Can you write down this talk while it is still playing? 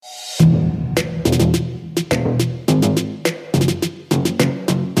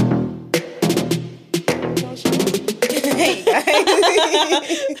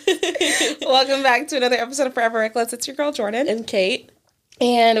Welcome back to another episode of Forever Reckless. It's your girl, Jordan. And Kate.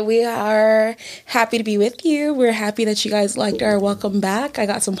 And we are happy to be with you. We're happy that you guys liked our welcome back. I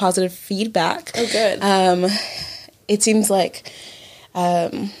got some positive feedback. Oh, good. It seems like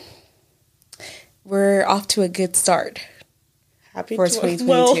we're off to a good start. Happy for 2022.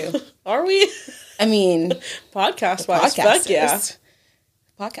 Well, are we? I mean, podcast-wise, fuck yeah.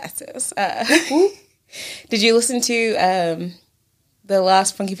 Podcasters. Did you listen to the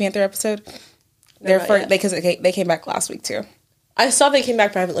last Funky Panther episode? Because they came back last week too. I saw they came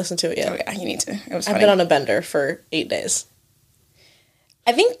back, but I haven't listened to it yet. Oh yeah, you need to. It was funny. I've been on a bender for 8 days.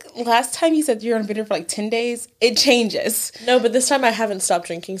 I think last time you said you were on a bender for like 10 days. It changes. No, but this time I haven't stopped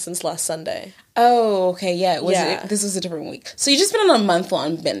drinking since last Sunday. Oh, okay, yeah. This was a different week. So you just been on a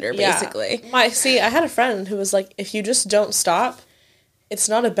month-long bender, basically. Yeah. I had a friend who was like, if you just don't stop, it's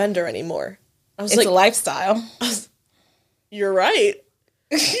not a bender anymore. I was it's a lifestyle. You're right.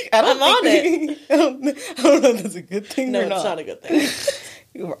 I'm on it. I don't know if that's a good thing or not. No, it's not a good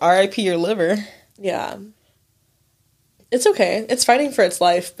thing. R.I.P. your liver. Yeah. It's okay. It's fighting for its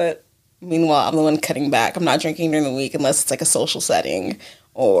life, but... Meanwhile, I'm the one cutting back. I'm not drinking during the week unless it's like a social setting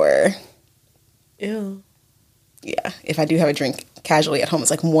or... Ew. Yeah. If I do have a drink casually at home,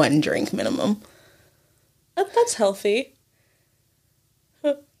 it's like one drink minimum. That's healthy.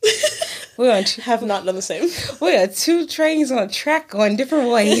 We have not done the same. We got two trains on a track going different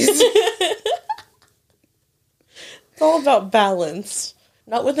ways. It's all about balance.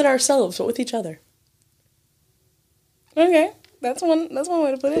 Not within ourselves, but with each other. Okay. That's one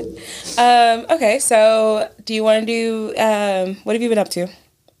way to put it. Okay, so do you want to do what have you been up to?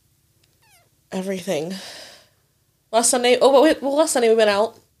 Everything. Last Sunday we went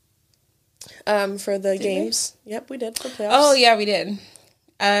out for the games. Yep, we did for playoffs. Oh yeah, we did.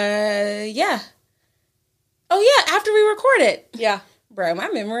 Yeah. Oh yeah, after we recorded. Yeah. Bro, my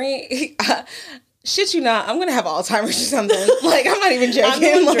memory, shit you not, I'm gonna have Alzheimer's or something. Like, I'm not even joking. I'm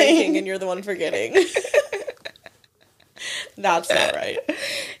the one drinking and you're the one forgetting. That's not right.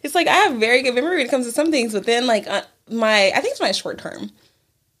 It's like, I have very good memory when it comes to some things, but then, like, I think it's my short term.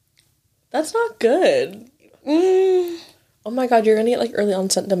 That's not good. Oh my god, you're gonna get, like, early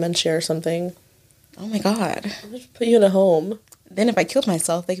onset dementia or something. Oh my god. I'll just put you in a home. Then if I killed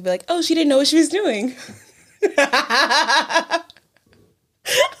myself, they could be like, oh, she didn't know what she was doing.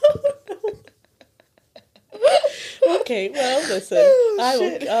 Okay, well, listen.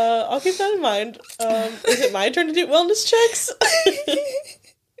 I'll keep that in mind. Is it my turn to do wellness checks?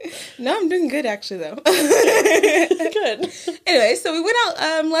 No, I'm doing good, actually, though. Good. Anyway, so we went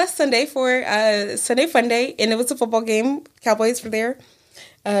out last Sunday for Sunday Fun Day, and it was a football game. Cowboys were there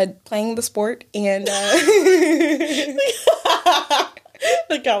playing the sport, and...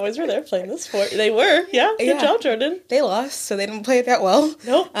 The Cowboys were there playing the sport. They were, yeah. Good job, Jordan. They lost, so they didn't play it that well.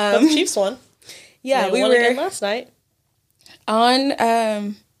 Nope, but the Chiefs won. Yeah, we won again last night. On,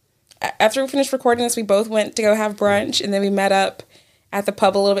 after we finished recording this, we both went to go have brunch, and then we met up at the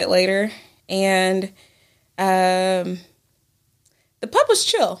pub a little bit later, and the pub was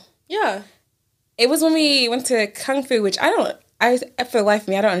chill. Yeah. It was when we went to Kung Fu, which for the life of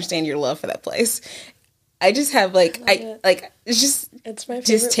me, I don't understand your love for that place. I just have, it's my favorite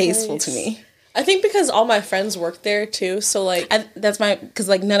distasteful place to me. I think because all my friends work there, too, so, like... because,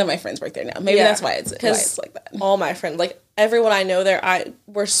 like, none of my friends work there now. Maybe that's why it's like that. All my friends, like, everyone I know there,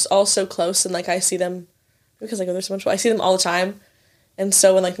 we're all so close, and, like, I see them, because I go there so much, but I see them all the time, and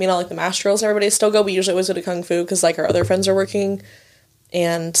so when, like, me and all, like, the Master Girls and everybody still go, we usually always go to Kung Fu, because, like, our other friends are working,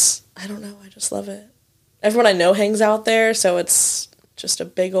 and I don't know, I just love it. Everyone I know hangs out there, so it's just a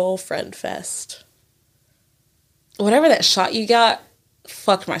big old friend fest. Whatever that shot you got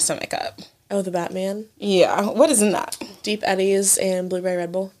fucked my stomach up. Oh, the Batman? Yeah. What is in that? Deep Eddies and Blueberry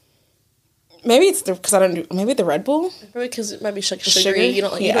Red Bull. Maybe it's because I don't do... Maybe the Red Bull? Probably because it might be sugary. You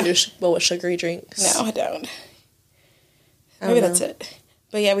don't do well with sugary drinks. No, I don't. Maybe that's it.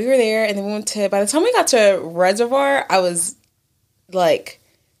 But yeah, we were there, and then we went to... By the time we got to Reservoir, I was, like,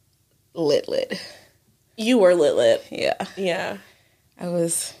 lit. You were lit. Yeah. Yeah. I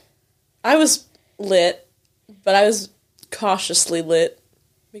was lit, but I was cautiously lit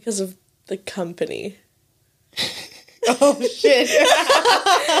because of the company. Oh, shit.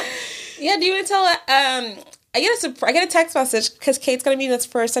 Yeah, do you want to tell... I get a text message because Kate's going to meet us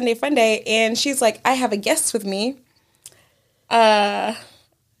for Sunday Fun Day, and she's like, I have a guest with me. I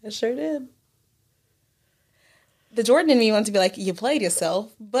sure did. The Jordan in me wants to be like, you played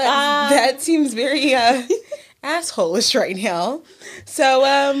yourself, but that seems very asshole-ish right now.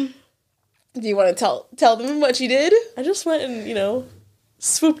 So, do you want to tell them what you did? I just went and,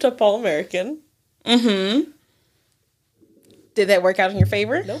 swooped up All-American. Mm-hmm. Did that work out in your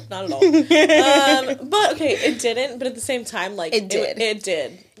favor? Nope, not at all. But okay, it didn't. But at the same time, like it did. It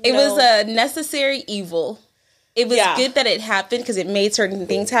did. It was a necessary evil. It was good that it happened because it made certain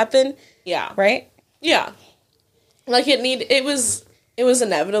things happen. Yeah. Right. Yeah. Like it was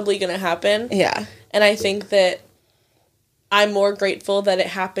inevitably going to happen. Yeah. And I think that I'm more grateful that it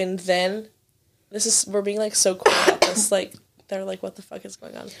happened then. We're being like so cool about this. Like they're like, what the fuck is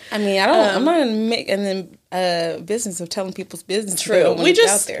going on? I mean, I'm not in the business of telling people's business. True. We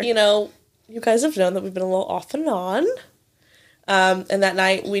just, out there. You guys have known that we've been a little off and on. And that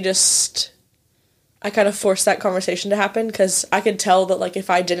night I kind of forced that conversation to happen because I could tell that like if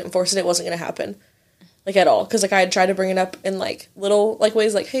I didn't force it, it wasn't going to happen. Like at all. Because like I had tried to bring it up in like little like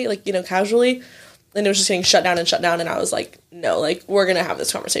ways like, hey, like, casually. And it was just getting shut down. And I was like, no, like we're going to have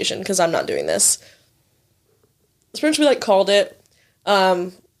this conversation because I'm not doing this. So we like called it.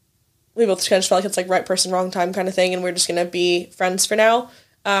 We both kind of felt like it's like right person, wrong time kind of thing. And we're just going to be friends for now.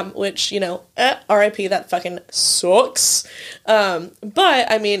 Which, R.I.P. that fucking sucks. But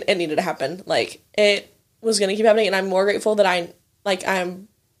I mean, it needed to happen. Like it was going to keep happening. And I'm more grateful that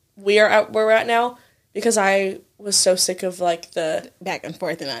we are at where we're at now because I was so sick of like the back and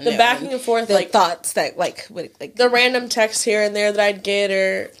forth and the backing and forth, the like thoughts that like the random texts here and there that I'd get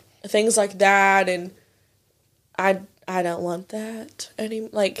or things like that. And I don't want that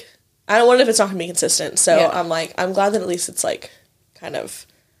like, I don't want it if it's not gonna be consistent. So yeah. I'm glad that at least it's like kind of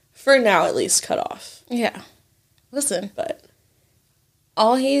for now at least cut off. Yeah. Listen, but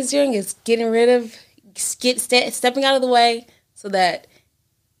all he's doing is stepping out of the way so that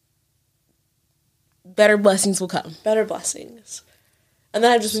better blessings will come. Better blessings. And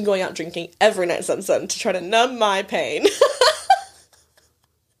then I've just been going out drinking every night since then to try to numb my pain.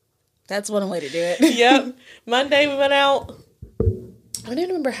 That's one way to do it. Yep. Monday we went out. I don't even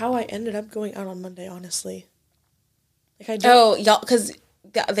remember how I ended up going out on Monday, honestly. Like y'all, because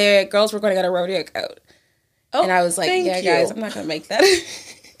the girls were going to get a rodeo coat. Oh, and I was like, guys, I'm not going to make that.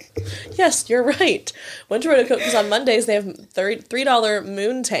 Yes, you're right. Went to rodeo coat because on Mondays they have $3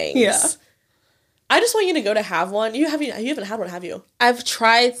 moon tangs. Yeah. I just want you to go to have one. You haven't had one, have you? I've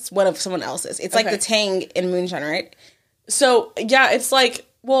tried one of someone else's. It's like the Tang in moonshine, right? So, yeah, it's like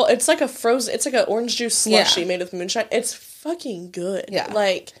an orange juice slushy made with moonshine. It's fucking good. Yeah.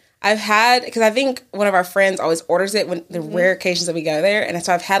 Like, I've had, because I think one of our friends always orders it when the rare occasions that we go there. And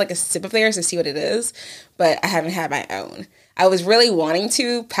so I've had like a sip of theirs to see what it is, but I haven't had my own. I was really wanting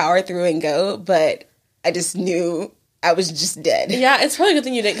to power through and go, but I just knew I was just dead. Yeah, it's probably a good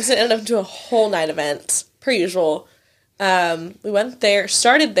thing you did because it ended up into a whole night event, per usual. We went there,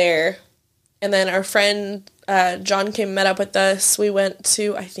 started there, and then our friend John came and met up with us. I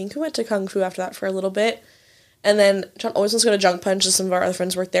think we went to Kung Fu after that for a little bit. And then John always wants to go to Junk Punch, as some of our other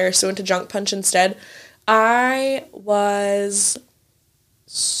friends worked there, so we went to Junk Punch instead. I was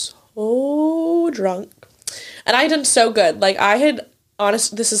so drunk. And I had done so good. Like,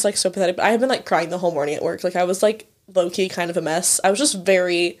 this is like so pathetic, but I had been like crying the whole morning at work. Like, I was like low-key kind of a mess. I was just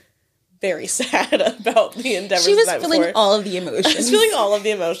very, very sad about the endeavors. She was feeling all of the emotions. I was feeling all of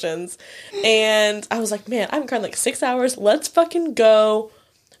the emotions. And I was like, man, I've been crying like 6 hours. Let's fucking go.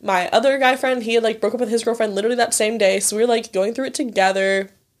 My other guy friend, he had like broke up with his girlfriend literally that same day. So we were like going through it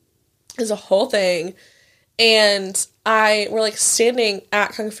together. It was a whole thing. And we're like standing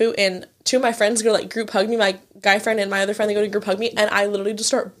at Kung Fu and two of my friends go like group hug me. My guy friend and my other friend, they go to group hug me. And I literally just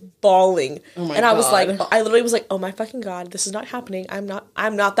start bawling. Oh my God. I literally was like, oh my fucking God, this is not happening. I'm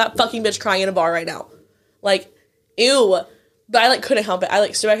not that fucking bitch crying in a bar right now. Like, ew. But I like couldn't help it. I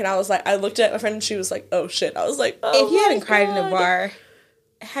like stood back and I was like, I looked at my friend and she was like, oh shit. I was like, oh, if you hadn't cried in a bar,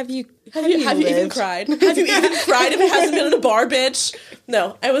 have you even cried? Have you even cried if it hasn't been in a bar, bitch?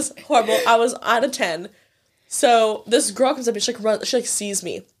 No, it was horrible. I was out of 10. So this girl comes up and she sees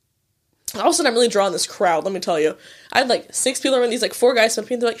me. All of a sudden, I'm really drawing this crowd, let me tell you. I had like 6 people around, these like 4 guys come up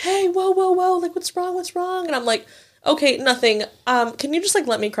to me and they're like, hey, whoa, like what's wrong? And I'm like, okay, nothing. Can you just like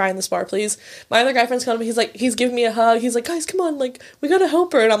let me cry in this bar, please? My other guy friend's coming to me, he's giving me a hug. He's like, guys, come on, like we gotta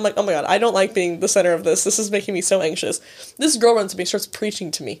help her. And I'm like, oh my God, I don't like being the center of this. This is making me so anxious. This girl runs to me, starts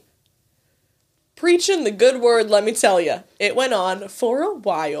preaching to me. Preaching the good word, let me tell you. It went on for a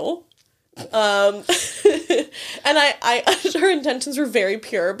while. And her intentions were very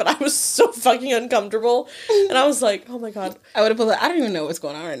pure, but I was so fucking uncomfortable. And I was like, oh my God. I would have put I don't even know what's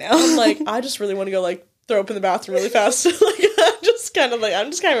going on right now. I'm like, I just really want to go like throw up in the bathroom really fast. Like, I'm just kind of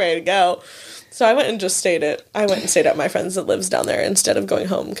ready to go. So I went and stayed at my friend's that lives down there instead of going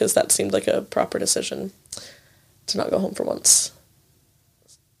home because that seemed like a proper decision to not go home for once.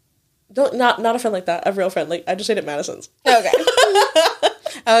 Not a friend like that, a real friend. Like, I just stayed at Madison's. Okay.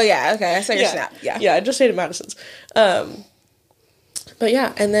 Oh, yeah, okay, I saw your snap. Yeah, I just stayed at Madison's. But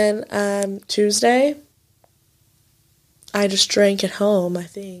yeah, and then Tuesday, I just drank at home, I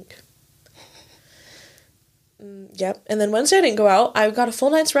think. Yep. And then Wednesday I didn't go out. I got a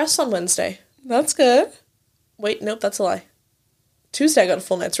full night's rest on Wednesday. That's good. Wait, nope, that's a lie. Tuesday I got a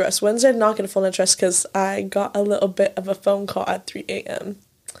full night's rest. Wednesday I did not get a full night's rest because I got a little bit of a phone call at 3 a.m.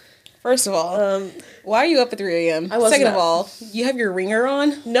 First of all, why are you up at 3 a.m.? Second of all, you have your ringer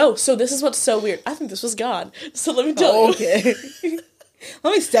on? No, so this is what's so weird. I think this was God. So let me tell you. Okay.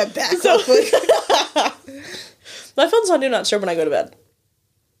 Let me step back real quick. My phone's on Do Not Disturb when I go to bed.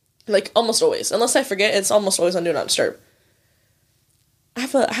 Like, almost always. Unless I forget, it's almost always on Do Not Disturb. I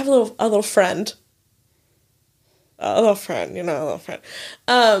have a little friend. A little friend.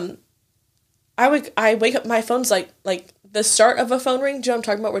 I wake up, my phone's like the start of a phone ring. Do you know what I'm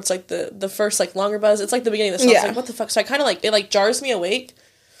talking about? Where it's like the first like longer buzz. It's like the beginning of the song. Yeah. It's like, what the fuck? So I kind of like, it like jars me awake.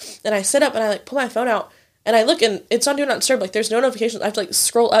 And I sit up and I like pull my phone out. And I look and it's on Do Not Disturb. Like there's no notifications. I have to like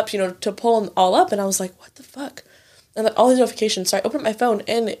scroll up, to pull them all up. And I was like, what the fuck? And like all these notifications. So I opened my phone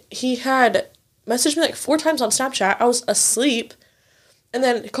and he had messaged me like 4 times on Snapchat. I was asleep. And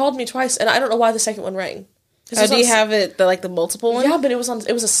then called me twice. And I don't know why the second one rang. Oh, do you have it, the multiple one? Yeah, but it was a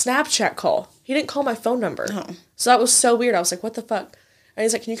Snapchat call. He didn't call my phone number. Oh. So that was so weird. I was like, what the fuck? And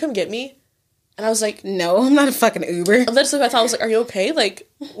he's like, can you come get me? And I was like, no, I'm not a fucking Uber. Literally, I was like, are you okay?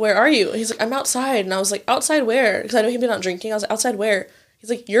 Like, where are you? He's like, I'm outside. And I was like, outside where? Because I know he'd been out drinking. I was like, outside where? He's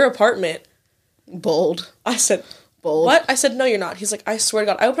like, your apartment. Bold. I said, bold. What? I said, no, you're not. He's like, I swear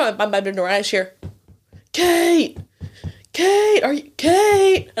to God. I open up my bedroom door and I just hear, Kate, are you,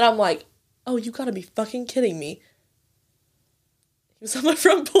 Kate? And I'm like, oh, you gotta be fucking kidding me. He was on my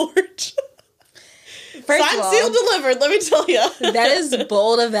front porch. Signed, sealed, delivered, let me tell you. That is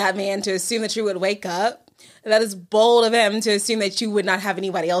bold of that man to assume that you would wake up. That is bold of him to assume that you would not have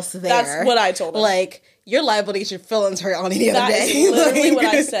anybody else there. That's what I told him. Like, you're liable to get your feelings hurt on any other day. That is literally what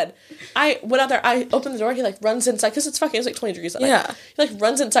I said. I went out there, I opened the door, he like runs inside, because it's like 20 degrees that night. He like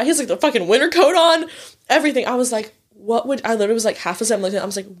runs inside, he has like the fucking winter coat on, everything. I was like, I literally was like half a second looking at him, I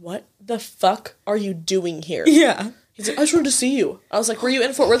was like, what the fuck are you doing here? Yeah. He's like, I just wanted to see you. I was like, were you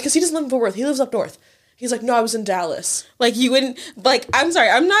in Fort Worth? Because he doesn't live in Fort Worth, he lives up north. He's like, no, I was in Dallas. Like, you wouldn't, like, I'm sorry,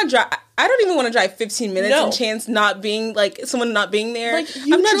 I don't even want to drive 15 minutes and chance not being, like, someone not being there. Like,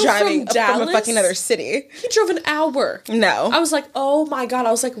 I'm not driving from a fucking other city. He drove an hour. No. I was like, oh my God.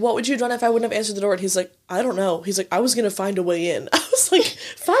 I was like, what would you have done if I wouldn't have answered the door? And he's like, I don't know. He's like, I was going to find a way in. I was like,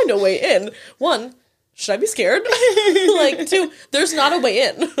 find a way in? 1, should I be scared? Like, 2, there's not a way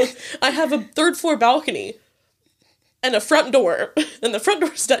in. I have a 3rd floor balcony. And a front door. And the front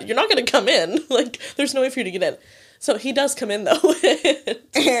door's done. You're not going to come in. Like, there's no way for you to get in. So he does come in, though.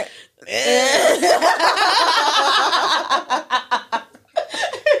 That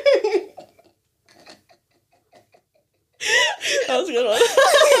was a good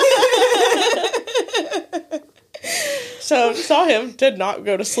one. So, saw him. Did not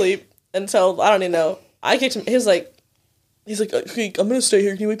go to sleep until, I don't even know. I kicked him. He's like, okay, I'm going to stay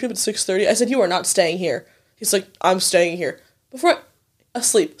here. Can you wake me up at 6:30? I said, you are not staying here. He's like, I'm staying here.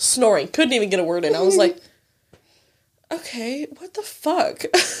 Asleep, snoring, couldn't even get a word in. I was like, okay, what the fuck?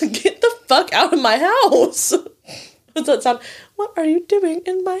 Get the fuck out of my house. What's that sound? What are you doing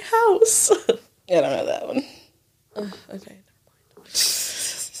in my house? Yeah, I don't know that one. Okay, never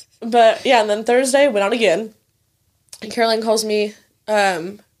mind. But yeah, and then Thursday, went out again. And Caroline calls me,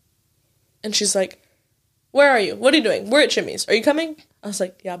 and she's like, where are you? What are you doing? We're at Chimmy's. Are you coming? I was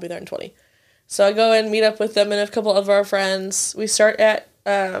like, yeah, I'll be there in 20. So I go and meet up with them and a couple of our friends. We start at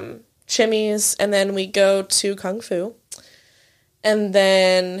Chimmy's, and then we go to Kung Fu. And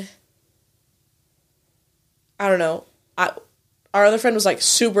then, I don't know, our other friend was, like,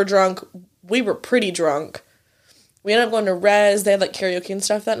 super drunk. We were pretty drunk. We ended up going to Rez. They had, like, karaoke and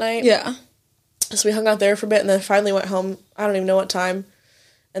stuff that night. Yeah. So we hung out there for a bit, and then finally went home. I don't even know what time.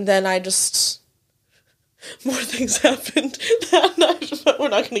 And then more things happened that night, but we're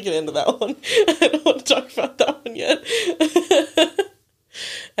not going to get into that one. I don't want to talk about that one yet.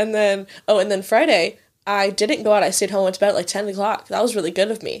 And then Friday, I didn't go out. I stayed home, went to bed at like 10 o'clock. That was really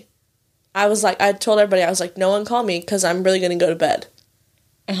good of me. I told everybody, I was like, no one call me because I'm really going to go to bed.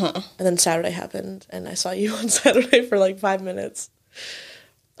 Uh-huh. And then Saturday happened, and I saw you on Saturday for like 5 minutes.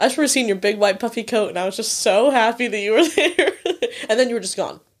 I just remember seeing your big white puffy coat, and I was just so happy that you were there. And then you were just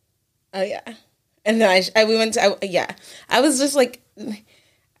gone. Oh, yeah. And then we went to, I was just like,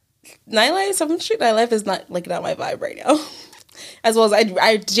 nightlife, some street nightlife is not my vibe right now. As well as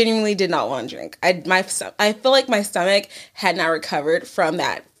I genuinely did not want to drink. I feel like my stomach had not recovered from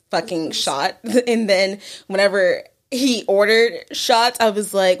that fucking shot. And then whenever he ordered shots, I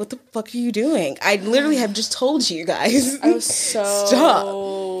was like, what the fuck are you doing? I literally have just told you guys. I was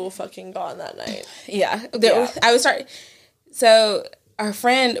so fucking gone that night. Yeah. I was starting. So our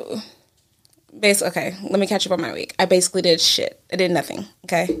friend, basically, okay, let me catch up on my week. I basically did shit. I did nothing.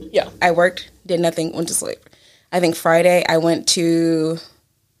 Okay. Yeah. I worked, did nothing, went to sleep. I think Friday I went to,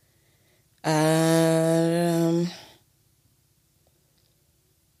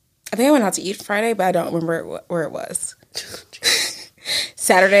 I think I went out to eat Friday, but I don't remember where it was.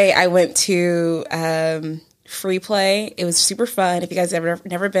 Saturday I went to Free Play. It was super fun. If you guys have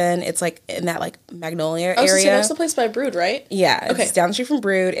never been, it's like in that like Magnolia area. That's the place by Brood, right? Yeah, okay. It's down the street from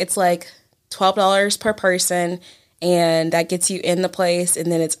Brood. It's like $12 per person, and that gets you in the place.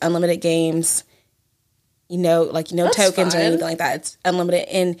 And then it's unlimited games. That's tokens fun. Or anything like that. It's unlimited,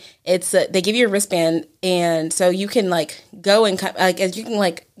 and it's they give you a wristband, and so you can like go and come, like you can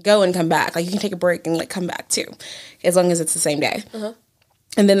like go and come back. Like you can take a break and like come back too, as long as it's the same day. Uh-huh.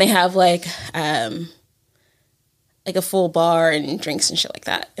 And then they have like a full bar and drinks and shit like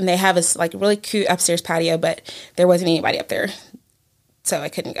that. And they have this like really cute upstairs patio, but there wasn't anybody up there, so I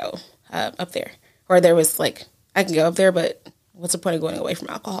couldn't go up there. Or there was like I can go up there, but what's the point of going away from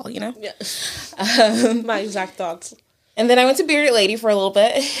alcohol, you know? Yeah. My exact thoughts. And then I went to Bearded Lady for a little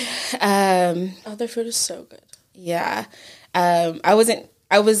bit. Their food is so good. Yeah. I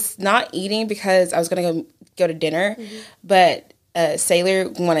was not eating because I was going to go to dinner, but Sailor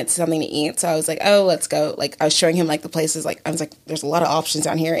wanted something to eat, so I was like, oh, let's go. Like, I was showing him, like, the places, like, I was like, there's a lot of options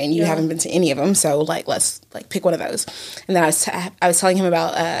down here, and you haven't been to any of them, so, like, let's, like, pick one of those. And then I was telling him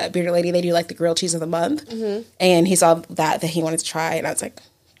about Bearded Lady. They do, like, the grilled cheese of the month, and he saw that he wanted to try, and I was like,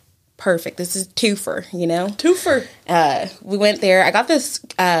 perfect. This is twofer, you know? Twofer. We went there. I got this,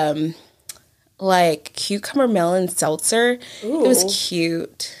 like, cucumber melon seltzer. Ooh. It was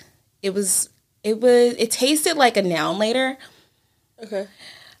cute. It tasted like a Now and Later. Okay.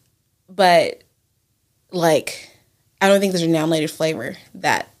 But, like, I don't think there's a Now and Later flavor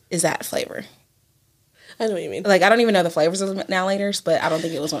that is that flavor. I know what you mean. Like, I don't even know the flavors of Now and Laters, but I don't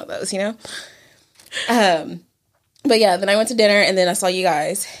think it was one of those, you know? But yeah, then I went to dinner, and then I saw you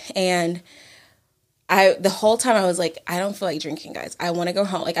guys, and the whole time I was like, I don't feel like drinking, guys. I want to go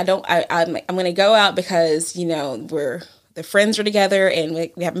home. Like, I'm going to go out because, you know, the friends are together, and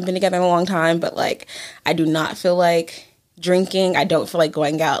we haven't been together in a long time, but, like, I do not feel like drinking. I don't feel like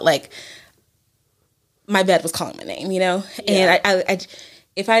going out. Like, my bed was calling my name, you know? Yeah. And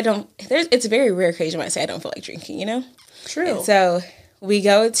it's a very rare occasion when I say I don't feel like drinking, you know? True. And so we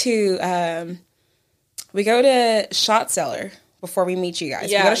go to Shot Cellar before we meet you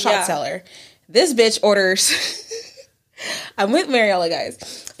guys. Yeah, we go to Shot Cellar. This bitch orders I'm with Mariella,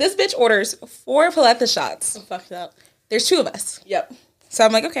 guys. This bitch orders 4 paleta shots. I'm fucked up. There's 2 of us. Yep. So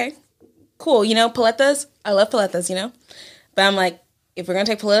I'm like, okay, cool. You know, paletas, I love paletas, you know? But I'm like, if we're going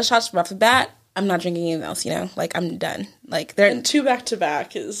to take paleta shots right off the bat, I'm not drinking anything else, you know? Like, I'm done. Like, and 2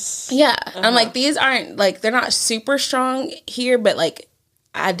 back-to-back is... Yeah. I'm like, these aren't, like, they're not super strong here, but, like,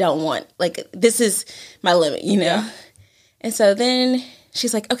 I don't want, like, this is my limit, you know? Yeah. And so then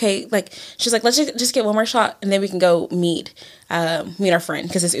she's like, okay, like, she's like, let's just get one more shot, and then we can go meet our friend,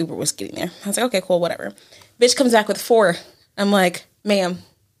 because his Uber was getting there. I was like, okay, cool, whatever. Bitch comes back with 4. I'm like, ma'am.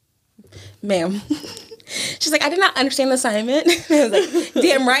 She's like, I did not understand the assignment. I was like,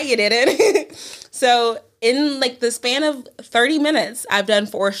 damn right you didn't. So in like the span of 30 minutes, I've done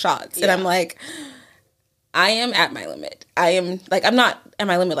 4 shots. Yeah. And I'm like, I am at my limit. I am like, I'm not at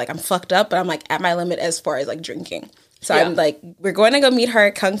my limit, like I'm fucked up, but I'm like at my limit as far as like drinking. So I'm like, we're going to go meet her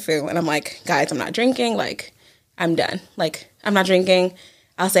at Kung Fu. And I'm like, guys, I'm not drinking. Like, I'm done. Like, I'm not drinking.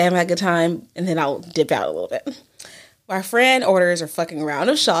 I'll say I'm having a good time. And then I'll dip out a little bit. Our friend orders a fucking round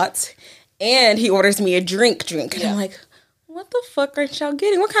of shots. And he orders me a drink. And I'm like, what the fuck aren't y'all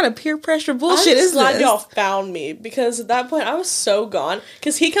getting? What kind of peer pressure bullshit is this? I'm glad y'all found me, because at that point I was so gone.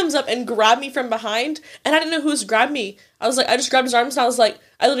 Because he comes up and grabbed me from behind, and I didn't know who's grabbed me. I was like, I just grabbed his arms, and I was like,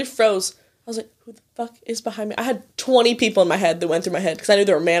 I literally froze. I was like, who the fuck is behind me? I had 20 people in my head that went through my head, because I knew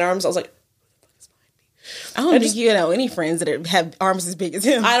there were man arms. I was like, who the fuck is behind me? I don't think you know any friends that have arms as big as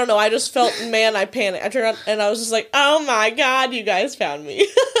him. I don't know. I just felt, I panicked. I turned around, and I was just like, oh my god, you guys found me.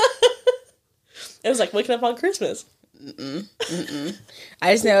 It was like waking up on Christmas.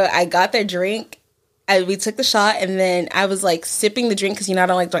 I just know I got their drink. We took the shot, and then I was like sipping the drink because I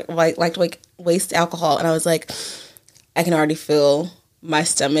don't like to waste alcohol. And I was like, I can already feel my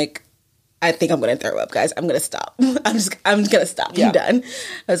stomach. I think I'm gonna throw up, guys. I'm gonna stop. I'm just gonna stop. Yeah. I'm done.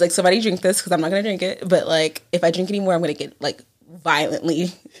 I was like, somebody drink this because I'm not gonna drink it. But like, if I drink anymore, I'm gonna get like violently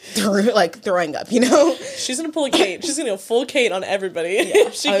throwing up. You know? She's gonna pull a Kate. She's gonna go full Kate on everybody.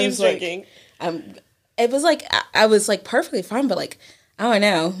 Yeah. She keeps drinking. And it was like, I was like perfectly fine, but like, I don't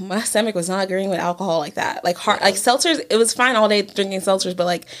know, my stomach was not agreeing with alcohol like that. Like hard, like seltzers, it was fine all day drinking seltzers, but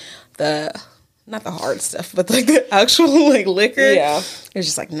like not the hard stuff, but like the actual like liquor, it was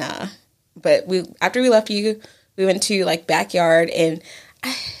just like nah. But after we left you, we went to like Backyard, and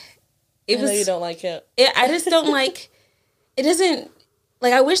I know you don't like it. I just don't like. It doesn't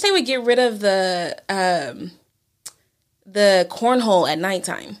like. I wish they would get rid of the cornhole at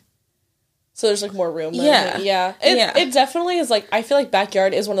nighttime. So there's like more room. Yeah. It definitely is like, I feel like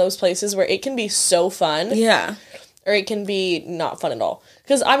Backyard is one of those places where it can be so fun. Yeah. Or it can be not fun at all.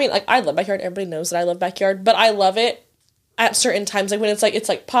 Because I mean, like, I love Backyard. Everybody knows that I love Backyard, but I love it at certain times, like when it's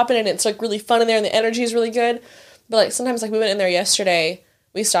like popping and it's like really fun in there and the energy is really good. But like sometimes, like we went in there yesterday,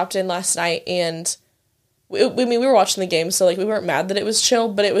 we stopped in last night, and we were watching the game, so like we weren't mad that it was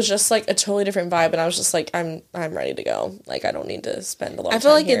chill, but it was just like a totally different vibe, and I was just like, I'm ready to go. Like, I don't need to spend a lot of time. I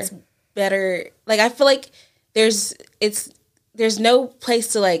feel like it's better. Like, I feel like there's no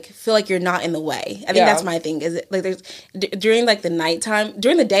place to like feel like you're not in the way. I think that's my thing. Is it like there's during like the nighttime,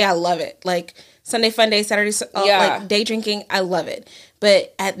 during the day I love it. Like Sunday fun day, Saturday like day drinking, I love it.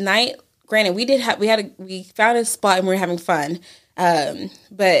 But at night, granted, we found a spot and we were having fun.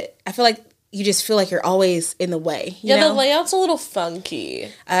 But I feel like you just feel like you're always in the way. You know? The layout's a little funky.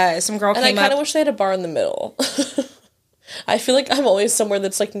 Some girl came up. And I kind of wish they had a bar in the middle. I feel like I'm always somewhere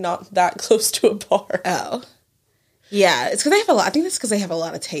that's like not that close to a bar. Oh. Yeah, it's because they have a lot. I think that's because they have a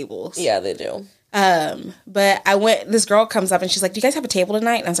lot of tables. Yeah, they do. But this girl comes up and she's like, do you guys have a table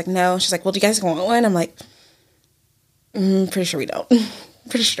tonight? And I was like, no. She's like, well, do you guys want one? I'm like, pretty sure we don't.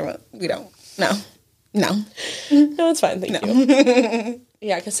 Pretty sure we don't. No. No, it's fine. Thank you.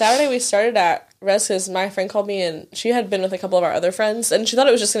 Yeah, because Saturday we started at Res because my friend called me and she had been with a couple of our other friends and she thought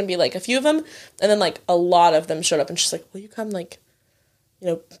it was just going to be like a few of them. And then like a lot of them showed up and she's like, will you come like,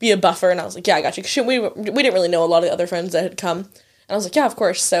 be a buffer? And I was like, yeah, I got you. Because we didn't really know a lot of the other friends that had come. And I was like, yeah, of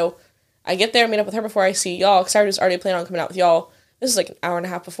course. So I get there, meet up with her before I see y'all because I was already planning on coming out with y'all. This is like an hour and a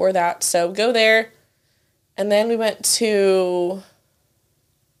half before that. So go there. And then we went to...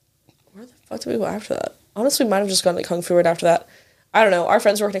 Where the fuck did we go after that? Honestly, we might have just gone to Kung Fu right after that. I don't know. Our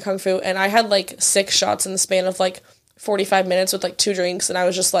friends worked at Kung Fu, and I had, like, 6 shots in the span of, like, 45 minutes with, like, 2 drinks, and I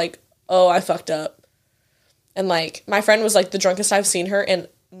was just like, oh, I fucked up. And, like, my friend was, like, the drunkest I've seen her in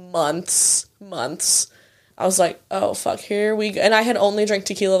months. I was like, oh, fuck, here we go. And I had only drank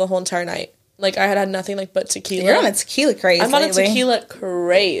tequila the whole entire night. Like, I had nothing, like, but tequila. You're on a tequila craze I'm on a tequila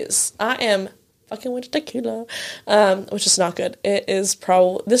craze. I am fucking with tequila, which is not good. It is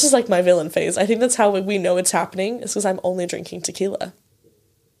probably, this is like my villain phase. I think that's how we know it's happening, is because I'm only drinking tequila.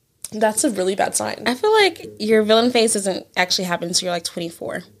 That's a really bad sign. I feel like your villain phase doesn't actually happen until you're like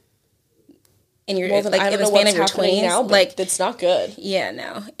 24. And you're like in the span of your 20s. Now, like, it's not good. Yeah,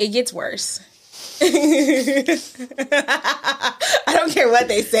 no. It gets worse. I don't care what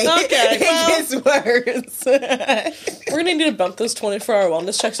they say. Okay, it gets worse. We're gonna need to bump those 24-hour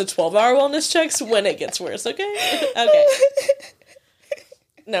wellness checks to 12-hour wellness checks when it gets worse, okay? Okay.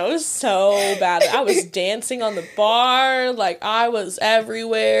 No, it was so bad. I was dancing on the bar. Like, I was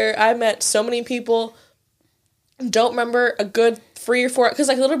everywhere. I met so many people. Don't remember a good 3 or 4... Because,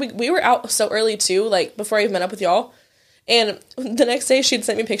 like, literally, we were out so early, too, like, before I even met up with y'all. And the next day, she'd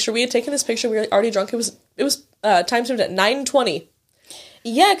sent me a picture. We had taken this picture. We were already drunk. It was time stamped at 9:20.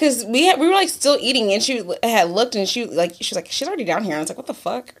 Yeah, because we were, like, still eating, and she had looked, and she was like, she's already down here. And I was like, what the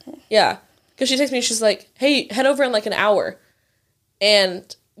fuck? Yeah. Because she texted me, she's like, hey, head over in, like, an hour.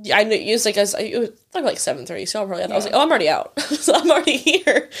 And I knew it was, like, it was like 7:30, so I probably I was like, oh, I'm already out. So I'm already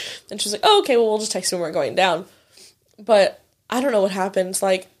here. And she's like, oh, okay, well, we'll just text when we're going down. But I don't know what happened.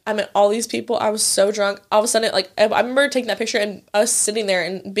 Like, I met all these people. I was so drunk. All of a sudden, like, I remember taking that picture and us sitting there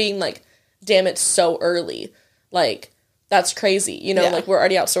and being like, damn, it's so early. Like, that's crazy. You know, like, we're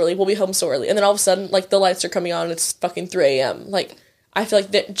already out so early. We'll be home so early. And then all of a sudden, like, the lights are coming on and it's fucking 3 a.m. Like, I feel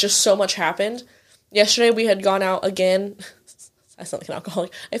like that just so much happened. Yesterday, we had gone out again. I sound like an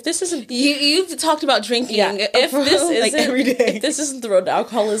alcoholic. If this isn't... You've talked about drinking. Yeah, if this isn't... like, every day. If this isn't the road to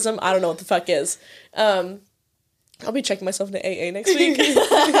alcoholism, I don't know what the fuck is. I'll be checking myself into AA next week.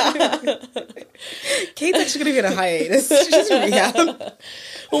 Kate's actually going to be in a hiatus. She's rehab.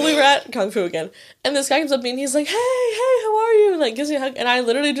 Well, we were at Kung Fu again. And this guy comes up to me and he's like, hey, how are you? And, like, gives me a hug. And I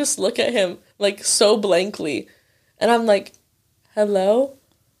literally just look at him, like, so blankly. And I'm like, hello?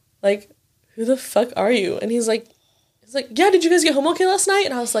 Like, who the fuck are you? And he's like, yeah, did you guys get home okay last night?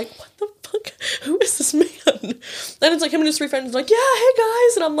 And I was like, what the fuck? Who is this man? And it's like him and his 3 friends like, yeah, hey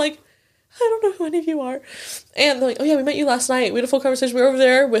guys. And I'm like, I don't know who any of you are. And they're like, oh yeah, we met you last night. We had a full conversation. We were over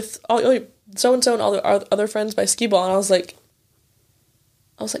there with all so-and-so and all the other friends by skee ball. And I was like,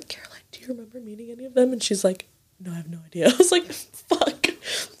 I was like, Caroline, do you remember meeting any of them? And she's like, no, I have no idea. I was like, fuck.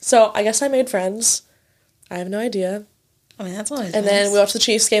 So I guess I made friends. I have no idea. I mean, that's always And nice. then we watched the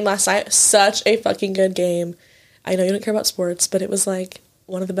Chiefs game last night. Such a fucking good game. I know you don't care about sports, but it was like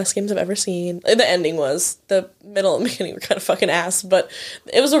one of the best games I've ever seen. The ending was. The middle and beginning were kind of fucking ass, but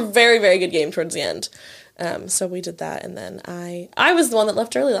it was a very, very good game towards the end. So we did that, and then I was the one that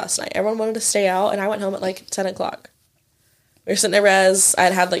left early last night. Everyone wanted to stay out, and I went home at like 10 o'clock. We were sitting at Res. I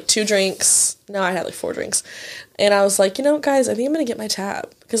had like 2 drinks. No, I had like 4 drinks. And I was like, you know what, guys, I think I'm going to get my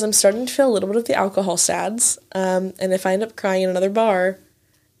tab, because I'm starting to feel a little bit of the alcohol sads. And if I end up crying in another bar,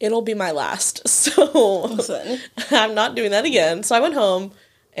 it'll be my last. So Listen. I'm not doing that again. So I went home,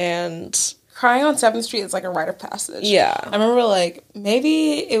 and Crying on 7th Street is like a rite of passage. yeah. I remember, like,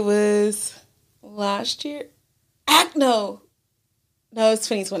 maybe it was last year. No, it's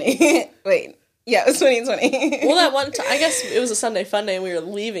 2020. Wait. Yeah, it was 2020. Well, that one time, I guess it was a Sunday fun day and we were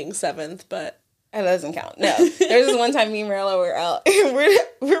leaving 7th, but That doesn't count. No. There was this one time me and Marilla were out, and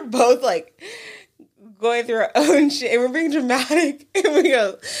we're both, like, going through our own shit, and we're being dramatic, and we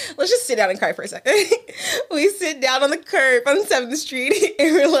go, let's just sit down and cry for a second. We sit down on the curb on 7th Street,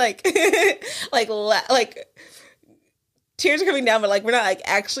 and we're like, like, tears are coming down, but, like, we're not, like,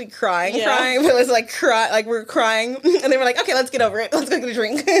 actually crying, but it's, like, like, we're crying, and then we're like, okay, let's get over it. Let's go get a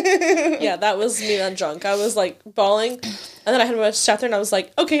drink. yeah, that was me on drunk. I was, like, bawling, and then I had to sat there, and I was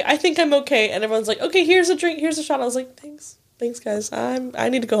like, okay, I think I'm okay, and everyone's like, okay, here's a drink, here's a shot. I was like, thanks, guys. I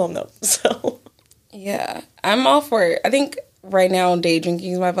need to go home, though, so... Yeah, I'm all for it. I think right now day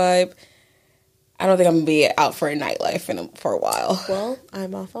drinking is my vibe. I don't think I'm going to be out for a nightlife for a while. Well,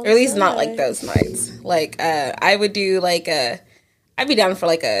 I'm off on Or at least not Sunday. like those nights. Like, I would do like I'd be down for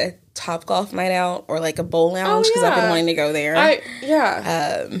like a Top Golf night out or like a bowl lounge because I've been wanting to go there.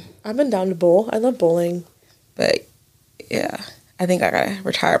 I've been down to bowl. I love bowling. But yeah, I think I got to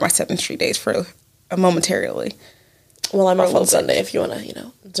retire my 7th Street days for momentarily. Well, I'm off little on Sunday if you want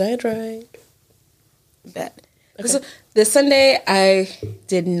to, day drink. Bet. Okay. So this Sunday, I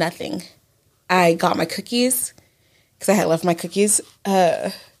did nothing. I got my cookies because I had left my cookies.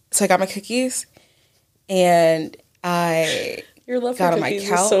 So I got my cookies, and I Your love got for on my cookies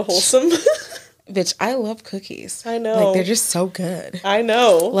couch. is so wholesome. Bitch, I love cookies. I know. Like, they're just so good. I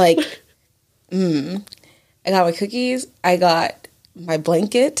know. Like, I got my cookies. I got my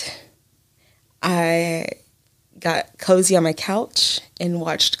blanket. I got cozy on my couch and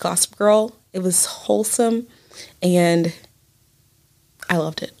watched Gossip Girl. It was wholesome, and I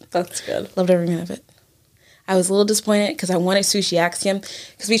loved it. That's good. Loved every minute of it. I was a little disappointed because I wanted Sushi Axiom,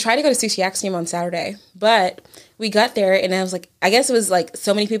 because we tried to go to Sushi Axiom on Saturday, but we got there, and I was like, I guess it was like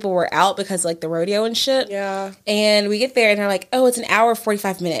so many people were out because like the rodeo and shit. Yeah. And we get there, and they're like, oh, it's an hour,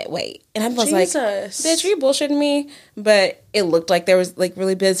 45-minute wait. And I was like, Jesus. bitch, are you bullshitting me? But it looked like there was like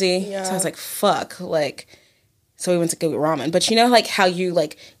really busy. Yeah. So I was like, fuck. Like, so we went to go get ramen. But you know, like how you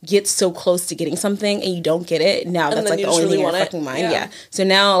like get so close to getting something and you don't get it? Now And that's then like you the just only really thing in your want it. fucking mind. Yeah. Yeah. So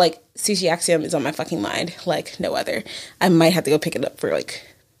now like Sushi Axiom is on my fucking mind like no other. I might have to go pick it up for like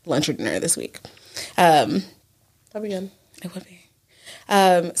lunch or dinner this week. That'd be good. It would be.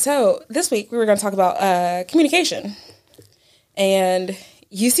 So this week we were going to talk about communication. And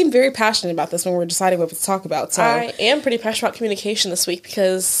you seem very passionate about this when we were deciding what to talk about. So I am pretty passionate about communication this week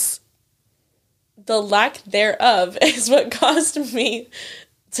because the lack thereof is what caused me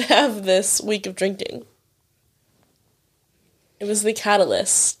to have this week of drinking. It was the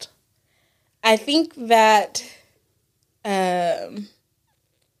catalyst. I think that if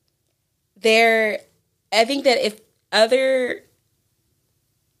other,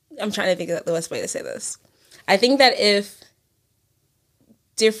 I'm trying to think of the best way to say this. I think that if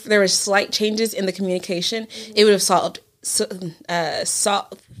there were slight changes in the communication, it would have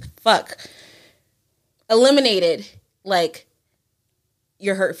eliminated like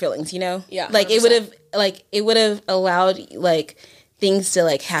your hurt feelings, you know? Yeah, Like 100%. it would have allowed like things to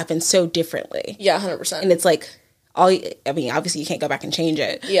like happen so differently. Yeah, 100%. And it's like obviously you can't go back and change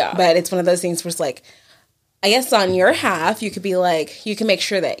it. Yeah. But it's one of those things where it's like, I guess on your half, you could be like, you can make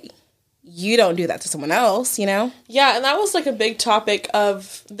sure that you don't do that to someone else, you know? Yeah, and that was like a big topic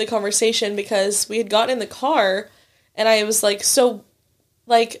of the conversation because we had gotten in the car and I was like, so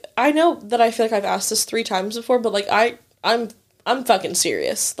like I know that I feel like I've asked this 3 times before, but like I'm fucking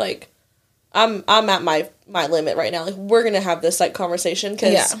serious. Like I'm at my limit right now. Like we're going to have this like conversation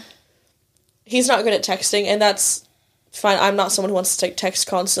cuz he's not good at texting and that's fine. I'm not someone who wants to text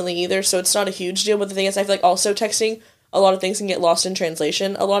constantly either, so it's not a huge deal, but the thing is I feel like also texting a lot of things can get lost in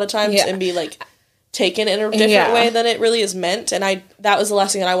translation a lot of times and be like taken in a different way than it really is meant. And that was the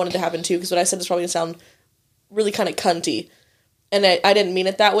last thing that I wanted to happen too, because what I said is probably going to sound really kind of cunty. And I didn't mean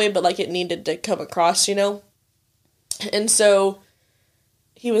it that way, but, like, it needed to come across, you know? And so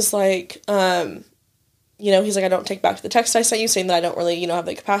he was like, you know, he's like, I don't take back the text I sent you saying that I don't really, you know, have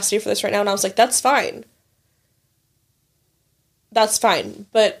the capacity for this right now. And I was like, that's fine. That's fine.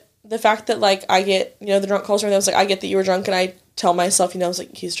 But the fact that, like, I get, you know, the drunk calls, and I was like, I get that you were drunk, and I tell myself, you know, I was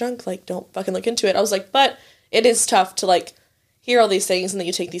like, he's drunk, like, don't fucking look into it. I was like, but it is tough to, like, hear all these things, and then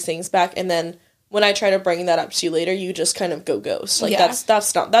you take these things back, and then when I try to bring that up to you later, you just kind of go ghost. Like, that's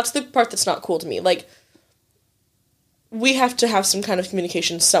the part that's not cool to me. Like, we have to have some kind of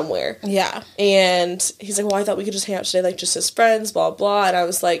communication somewhere. Yeah. And he's like, well, I thought we could just hang out today, like, just as friends, blah, blah. And I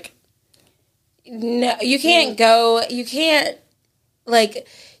was like... No, you can't go... You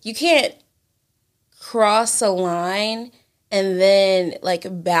can't cross a line and then, like,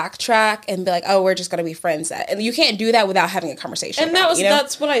 backtrack and be like, oh, we're just going to be friends. And you can't do that without having a conversation. And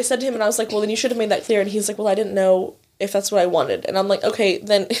that's what I said to him, and I was like, well, then you should have made that clear. And he's like, well, I didn't know if that's what I wanted. And I'm like, okay,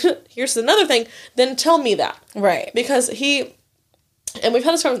 then here's another thing. Then tell me that. Right. Because and we've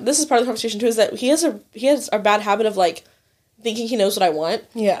had this is part of the conversation too, is that he has a bad habit of, like, thinking he knows what I want.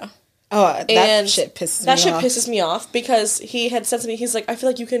 Yeah. Oh, that shit pisses me off because he had said to me, he's like, I feel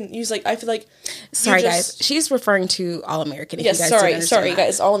like you can use, like, I feel like... Sorry, guys. She's referring to All-American. Yes, sorry,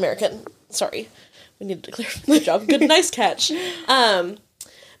 guys. All-American. Sorry. We need to clarify the job. Good, nice catch.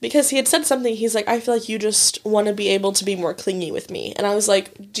 Because he had said something, he's like, I feel like you just want to be able to be more clingy with me. And I was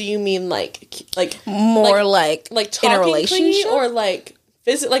like, do you mean, like more like talking in a relationship? Clingy, or, like,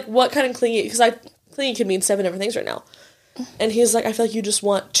 like, what kind of clingy? Because clingy can mean 7 different things right now. And he's like, I feel like you just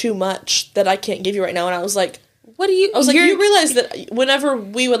want too much that I can't give you right now. And I was like, what do you... I was like, you realize that whenever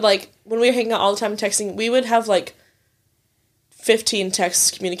we would, like, when we were hanging out all the time texting, we would have, like, 15 texts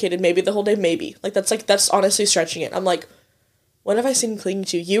communicated maybe the whole day, maybe. Like, that's honestly stretching it. I'm like, when have I seen clingy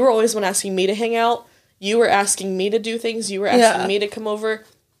to you? You were always one asking me to hang out. You were asking me to do things. You were asking me to come over.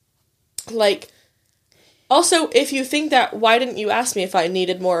 Like, also, if you think that, why didn't you ask me if I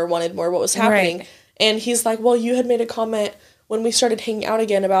needed more or wanted more? What was happening? Right. And he's like, well, you had made a comment when we started hanging out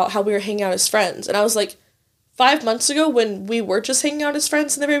again about how we were hanging out as friends. And I was like, 5 months ago when we were just hanging out as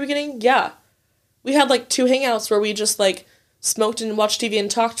friends in the very beginning? Yeah. We had, like, 2 hangouts where we just, like, smoked and watched TV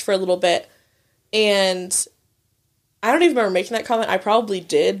and talked for a little bit. And I don't even remember making that comment. I probably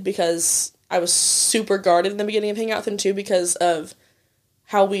did because I was super guarded in the beginning of hanging out with him, too, because of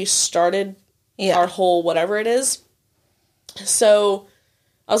how we started our whole whatever it is. So...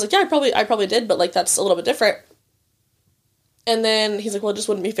 I was like, yeah, I probably did, but, like, that's a little bit different. And then he's like, well, it just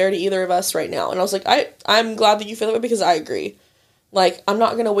wouldn't be fair to either of us right now. And I was like, I'm glad that you feel that way because I agree. Like, I'm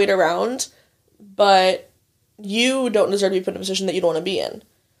not going to wait around, but you don't deserve to be put in a position that you don't want to be in.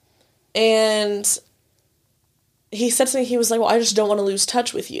 And he said to me, he was like, well, I just don't want to lose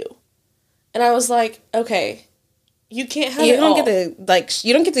touch with you. And I was like, okay, you can't have it all. You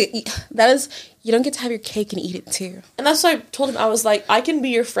don't get to have your cake and eat it too. And that's what I told him. I was like, I can be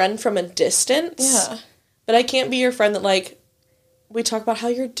your friend from a distance. Yeah. But I can't be your friend that, like, we talk about how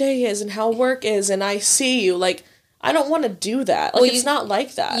your day is and how work is and I see you. Like, I don't want to do that. Like, it's not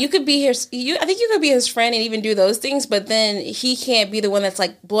like that. You could be I think you could be his friend and even do those things, but then he can't be the one that's,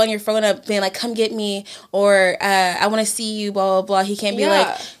 like, blowing your phone up, being like, come get me, or I want to see you, blah, blah, blah. He can't be,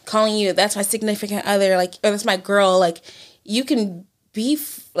 like, calling you, that's my significant other, like, or that's my girl. Like, you can be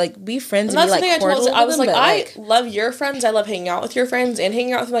friends and be, like, cordial with them. I was like, I love your friends. I love hanging out with your friends and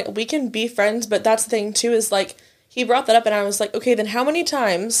hanging out with them. Like, we can be friends, but that's the thing, too, is, like, he brought that up, and I was like, okay, then how many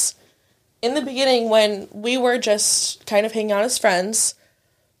times... in the beginning, when we were just kind of hanging out as friends,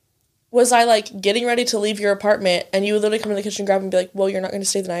 was I, like, getting ready to leave your apartment, and you would literally come in the kitchen, grab me, and be like, well, you're not going to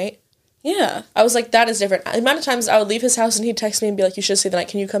stay the night? Yeah. I was like, that is different. The amount of times I would leave his house, and he'd text me and be like, you should stay the night.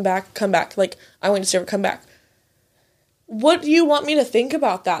 Can you come back? Come back. Like, I want you to stay over. Come back. What do you want me to think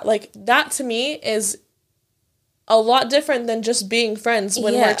about that? Like, that to me is a lot different than just being friends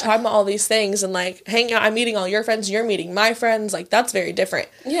when we're talking about all these things and, like, hanging out. I'm meeting all your friends, you're meeting my friends. Like, that's very different.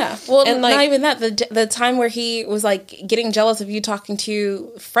 Yeah. Well, and, like, not even that. The time where he was, like, getting jealous of you talking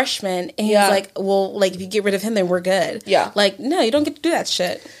to freshmen, and he was like, well, like, if you get rid of him, then we're good. Yeah. Like, no, you don't get to do that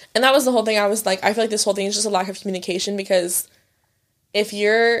shit. And that was the whole thing. I was like, I feel like this whole thing is just a lack of communication, because if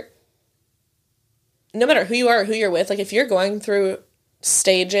you're, no matter who you are or who you're with, like, if you're going through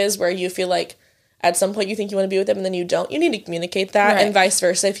stages where you feel like at some point you think you want to be with them and then you don't, you need to communicate that, and vice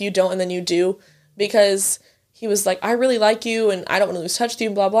versa if you don't and then you do, because he was like, I really like you and I don't want to lose touch with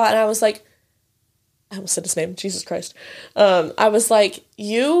you, blah, blah. And I was like, I almost said his name, Jesus Christ. I was like,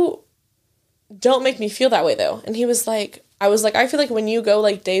 you don't make me feel that way, though. And he was like, I was like, I feel like when you go,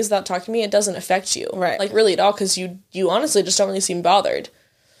 like, days without talking to me, it doesn't affect you. Right. Like, really at all, because you honestly just don't really seem bothered.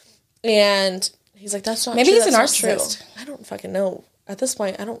 And He's like, that's not Maybe true. he's a That's not narcissist. true. I don't fucking know. At this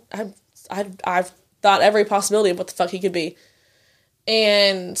point, I've thought every possibility of what the fuck he could be.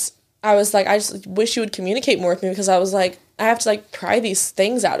 And I was like, I just wish you would communicate more with me, because I was like, I have to, like, pry these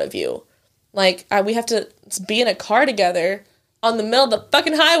things out of you. Like, we have to be in a car together on the middle of the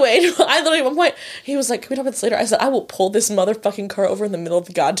fucking highway. I literally, at one point, he was like, can we talk about this later? I said, I will pull this motherfucking car over in the middle of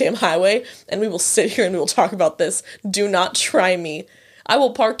the goddamn highway, and we will sit here and we will talk about this. Do not try me. I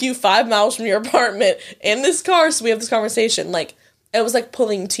will park you 5 miles from your apartment in this car so we have this conversation. Like, it was like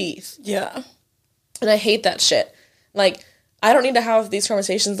pulling teeth. Yeah. And I hate that shit. Like, I don't need to have these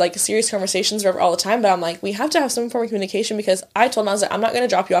conversations, like, serious conversations whatever all the time, but I'm like, we have to have some form of communication, because I told him, I was like, I'm not going to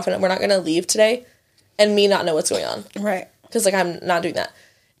drop you off and we're not going to leave today and me not know what's going on. Right. Because, like, I'm not doing that.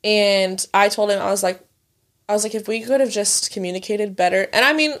 And I told him, I was like, if we could have just communicated better, and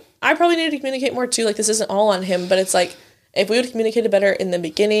I mean, I probably needed to communicate more too, like, this isn't all on him, but it's like, if we would have communicated better in the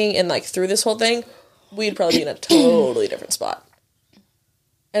beginning and, like, through this whole thing, we'd probably be in a totally different spot.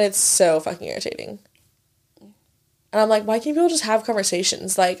 And it's so fucking irritating. And I'm like, why can't people just have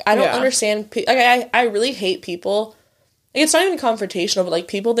conversations? Like, I don't understand. Like, I really hate people. Like, it's not even confrontational, but, like,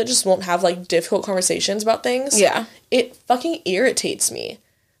 people that just won't have, like, difficult conversations about things. Yeah. It fucking irritates me.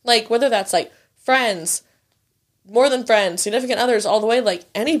 Like, whether that's, like, friends, more than friends, significant others, all the way, like,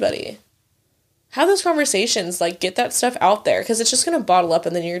 anybody. Have those conversations. Like, get that stuff out there. Because it's just going to bottle up,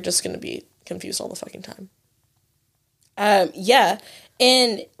 and then you're just going to be confused all the fucking time. Yeah.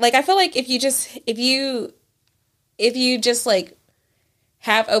 And, like, I feel like if you just, like,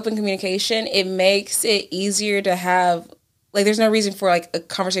 have open communication, it makes it easier to have, like, there's no reason for, like, a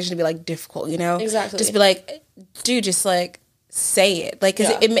conversation to be, like, difficult, you know? Exactly. Just be like, dude, just, like, say it. Like,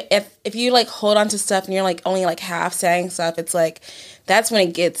 because if you, like, hold on to stuff and you're, like, only, like, half saying stuff, it's, like, that's when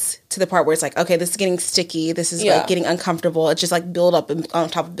it gets to the part where it's, like, okay, this is getting sticky. This is, like, getting uncomfortable. It's just, like, build up and on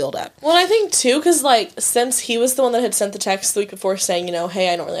top of build up. Well, I think, too, because, like, since he was the one that had sent the text the week before saying, you know,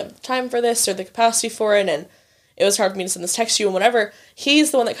 hey, I don't really have the time for this or the capacity for it, and it was hard for me to send this text to you and whatever,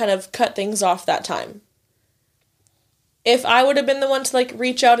 he's the one that kind of cut things off that time. If I would have been the one to, like,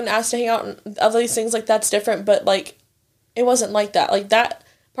 reach out and ask to hang out and other these things, like, that's different, but, like, it wasn't like that. Like, that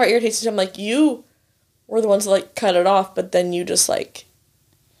part irritates me. I'm like, you were the ones that, like, cut it off, but then you just, like,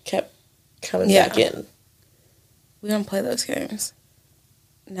 kept coming back in. We don't play those games.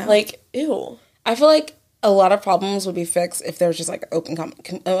 No. Like, ew. I feel like a lot of problems would be fixed if there was just, like, open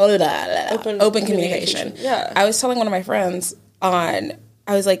communication. Yeah. I was telling one of my friends I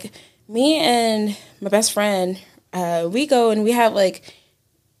was like, me and my best friend, we go and we have, like,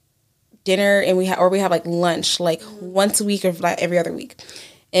 dinner and we have like lunch, like, once a week or like every other week.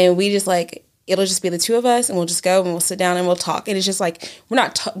 And we just, like, it'll just be the two of us and we'll just go and we'll sit down and we'll talk. And it's just like, we're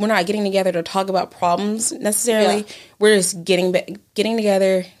not getting together to talk about problems necessarily. Yeah. We're just getting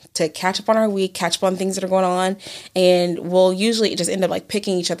together to catch up on our week, catch up on things that are going on. And we'll usually just end up, like,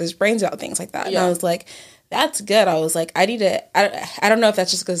 picking each other's brains about things like that. Yeah. And I was like, that's good. I was like, I don't know if that's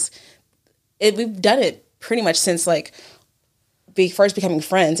just because we've done it pretty much since, like, first becoming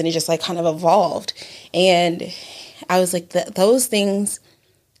friends, and it just, like, kind of evolved. And I was like, those things,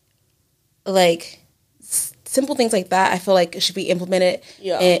 like, simple things like that, I feel like should be implemented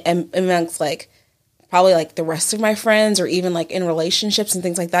amongst, like, probably, like, the rest of my friends, or even, like, in relationships and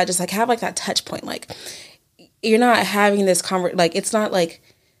things like that. Just, like, have, like, that touch point. Like, you're not having this like, it's not, like,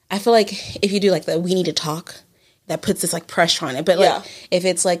 I feel like if you do, like, the we need to talk, that puts this, like, pressure on it. But, like, if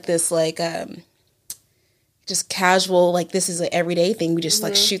it's, like, this, like, just casual, like, this is an everyday thing, we just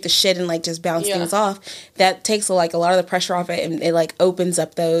like shoot the shit and, like, just bounce things off, that takes, like, a lot of the pressure off it, and it, like, opens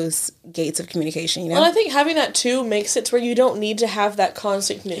up those gates of communication, you know? Well, I think having that too makes it to where you don't need to have that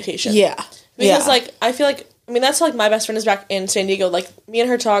constant communication. Yeah. Because like, I feel like, I mean, that's how, like, my best friend is back in San Diego. Like, me and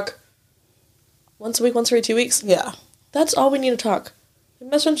her talk once a week, once every 2 weeks. Yeah. That's all we need to talk. We've been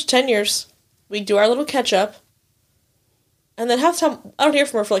best friends for 10 years. We do our little catch up. And then half the time, I don't hear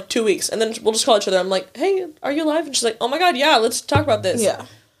from her for, like, 2 weeks. And then we'll just call each other. I'm like, hey, are you alive? And she's like, oh my god, yeah, let's talk about this. Yeah.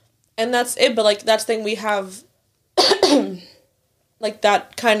 And that's it. But, like, that's the thing we have, like,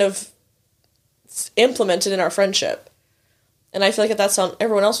 that kind of implemented in our friendship. And I feel like if that's on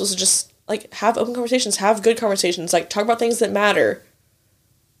everyone else, was just, like, have open conversations, have good conversations, like, talk about things that matter,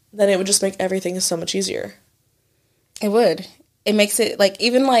 then it would just make everything so much easier. It would. It makes it, like,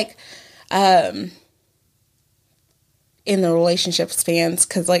 even, like, in the relationship spans,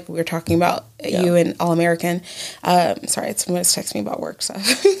 because, like, we were talking about you and All American. Sorry, someone's texting me about work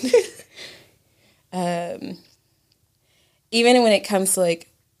stuff. Even when it comes to,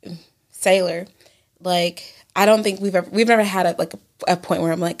 like, Sailor, like, I don't think we've never had a point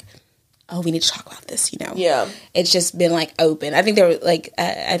where I'm like, oh, we need to talk about this, you know? Yeah. It's just been, like, open. I think there were, like,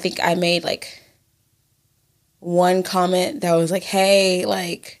 I think I made, like, one comment that was like, hey,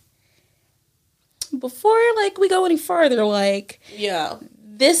 like, before, like, we go any further, like, Yeah.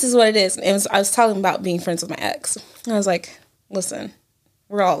 this is what it is. And I was talking about being friends with my ex. And I was like, listen,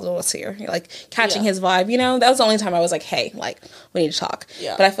 we're all adults here. You're like catching his vibe, you know? That was the only time I was like, hey, like, we need to talk.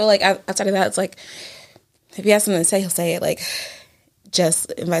 Yeah. But I feel like outside of that, it's like, if he has something to say, he'll say it, like,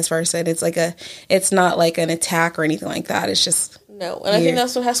 just and vice versa. And it's not like an attack or anything like that. It's just no. And I think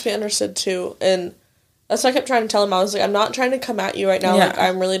that's what has to be understood too. And that's what I kept trying to tell him. I was like, I'm not trying to come at you right now. Yeah. Like,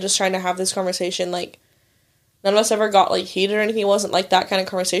 I'm really just trying to have this conversation. Like, none of us ever got, like, heated or anything. It wasn't, like, that kind of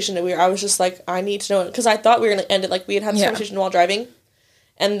conversation. I was just like, I need to know. Because I thought we were going to end it. Like, we had this conversation while driving.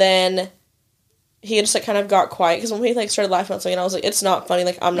 And then he just, like, kind of got quiet. Because when we, like, started laughing about something, I was like, it's not funny.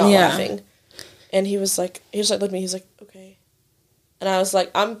 Like, I'm not laughing. And he just, like, looked at me. He's like, okay. And I was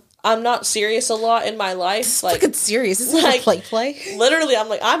like, I'm not serious a lot in my life. It's like, fucking serious. This is like play. Literally, I'm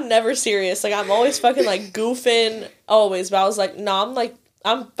like, I'm never serious. Like, I'm always fucking, like, goofing. Always. But I was like, no,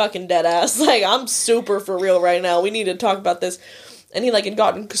 I'm fucking dead ass. Like, I'm super for real right now. We need to talk about this. And he, like, had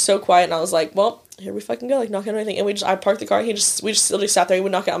gotten so quiet, and I was like, well, here we fucking go. Like, not gonna do anything. And I parked the car. We just literally sat there. He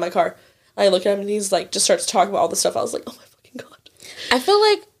would knock out of my car. I look at him, and he's like, just starts talking about all this stuff. I was like, oh my fucking God. I feel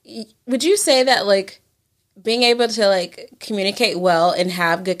like, would you say that, like, being able to, like, communicate well and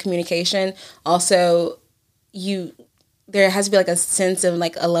have good communication, also, there has to be, like, a sense of,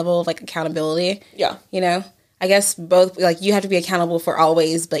 like, a level of, like, accountability. Yeah. You know? I guess both, like, you have to be accountable for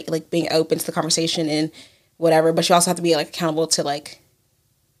always, like being open to the conversation and whatever, but you also have to be, like, accountable to, like,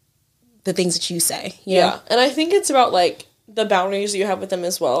 the things that you say. You know? And I think it's about, like, the boundaries you have with them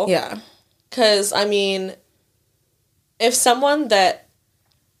as well. Yeah. Because, I mean, if someone that,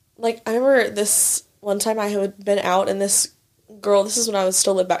 like, I remember this one time I had been out, and this girl, this is when I was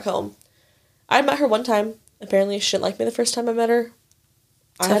still lived back home. I met her one time. Apparently she didn't like me the first time I met her.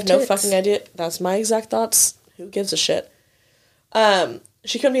 I have no fucking idea. That's my exact thoughts. Who gives a shit?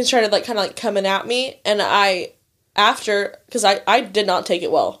 She came to me and started, like, kind of, like, coming at me, and because I did not take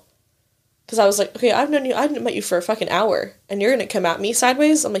it well. Because I was like, okay, I've met you for a fucking hour, and you're gonna come at me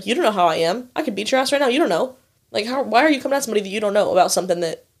sideways? I'm like, you don't know how I am. I could beat your ass right now. You don't know. Like, why are you coming at somebody that you don't know about something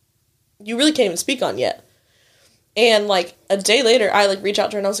that you really can't even speak on yet? And, like, a day later, I, like, reached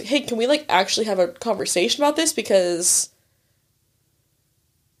out to her, and I was like, hey, can we, like, actually have a conversation about this? Because,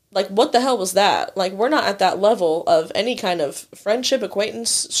 like, what the hell was that? Like, we're not at that level of any kind of friendship,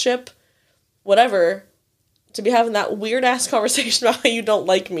 acquaintanceship, whatever, to be having that weird-ass conversation about how you don't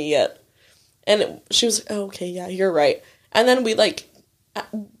like me yet. And she was like, oh, okay, yeah, you're right. And then we, like,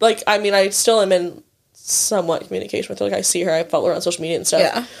 I mean, I still am in somewhat communication with her. Like, I see her, I follow her on social media and stuff.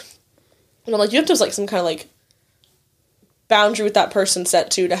 Yeah. And I'm like, you have to have, like, some kind of, like, boundary with that person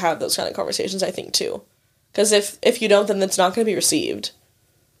set, too, to have those kind of conversations, I think, too. Because if you don't, then it's not going to be received.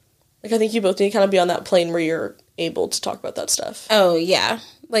 Like, I think you both need to kind of be on that plane where you're able to talk about that stuff. Oh, yeah.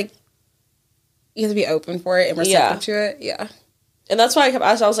 Like, you have to be open for it and receptive to it. Yeah. And that's why I kept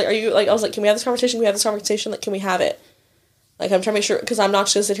asking, I was like, can we have this conversation? Can we have this conversation? Like, can we have it? Like, I'm trying to make sure, because I'm not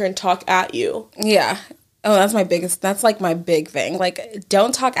just going to sit here and talk at you. Yeah. Oh, that's, like, my big thing. Like,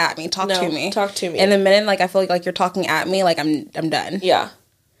 don't talk at me. Talk to me. Talk to me. And the minute, like, I feel like you're talking at me, like, I'm done. Yeah.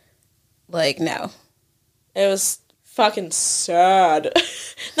 Like, no. It was fucking sad.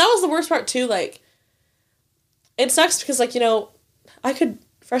 That was the worst part, too. Like, it sucks because, like, you know,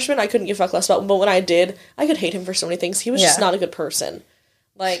 freshman, I couldn't give a fuck less about him, but when I did, I could hate him for so many things. He was just not a good person.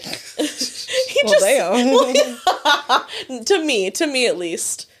 Like, to me at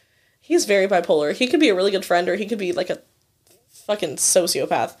least, he's very bipolar. He could be a really good friend, or he could be, like, a fucking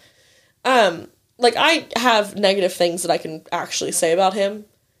sociopath. Like, I have negative things that I can actually say about him,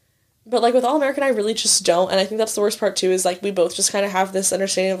 but, like, with All American, I really just don't, and I think that's the worst part, too, is, like, we both just kind of have this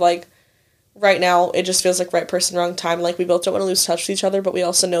understanding of, like, right now, it just feels like right person, wrong time. Like, we both don't want to lose touch with each other, but we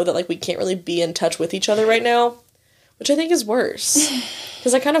also know that, like, we can't really be in touch with each other right now, which I think is worse.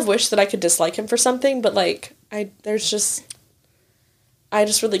 Because I kind of wish that I could dislike him for something, but, like, I just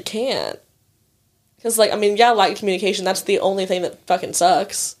really can't. Because, like, I mean, yeah, lack of communication, that's the only thing that fucking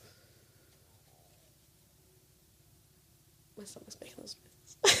sucks. My stomach's making those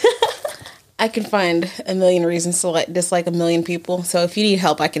noises. I can find a million reasons to dislike a million people. So if you need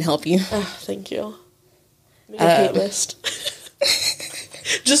help, I can help you. Oh, thank you. Make a hate list.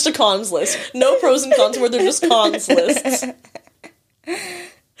 Just a cons list. No pros and cons where they're just cons lists.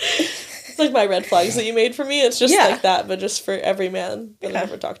 It's like my red flags that you made for me. It's just like that, but just for every man that I've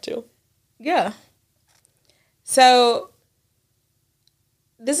ever talked to. Yeah. So,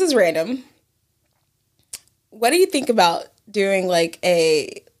 this is random. What do you think about doing, like,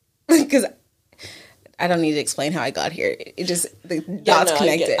 because I don't need to explain how I got here. It just the dots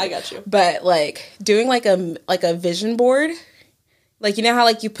connected. I got you. But like doing like a vision board, like you know how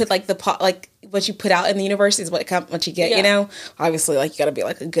like you put like the pot like what you put out in the universe is what you get. You know, obviously like you got to be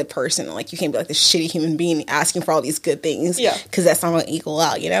like a good person. And, like you can't be like this shitty human being asking for all these good things. Yeah, because that's not going to equal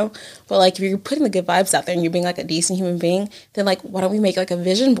out. You know, but like if you're putting the good vibes out there and you're being like a decent human being, then like why don't we make like a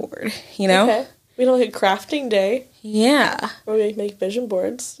vision board? You know. Okay. We don't like crafting day. Yeah. Or we make vision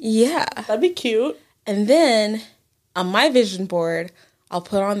boards. Yeah. That'd be cute. And then on my vision board, I'll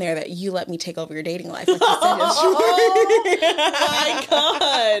put on there that you let me take over your dating life. Like you said my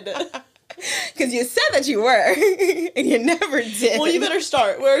God. Because you said that you were, and you never did. Well, you better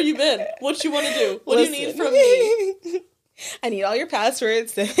start. Where have you been? What you want to do? What do you need from me? I need all your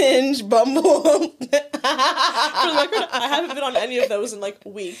passwords to Hinge, Bumble. For the record, I haven't been on any of those in like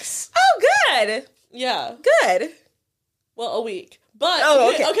weeks. Oh, good. Yeah. Good. Well, a week. But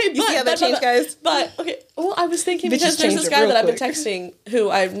okay. Okay, you see how that changed, guys? But okay. Well, I was thinking Bitches because there's this changed it guy real that I've been quick. texting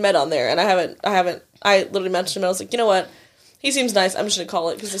who I met on there, and I literally mentioned him. And I was like, you know what? He seems nice. I'm just gonna call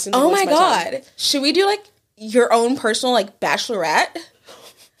it because this seems. Oh like my God! Time. Should we do like your own personal like bachelorette?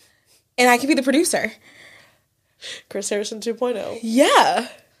 And I can be the producer. Chris Harrison 2.0. Yeah.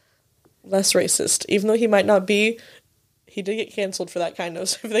 Less racist, even though he might not be. He did get canceled for that kind of,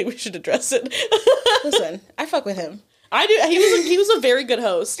 so I think we should address it. Listen, I fuck with him. I do. He was a very good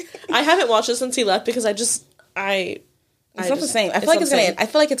host. I haven't watched it since he left because it's not the same. I feel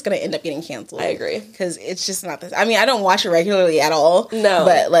like it's gonna end up getting canceled. I agree because it's just not this. I mean, I don't watch it regularly at all. No,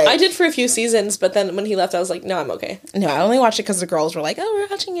 but like I did for a few seasons, but then when he left, I was like, no, I'm okay. No, I only watched it because the girls were like, "Oh, we're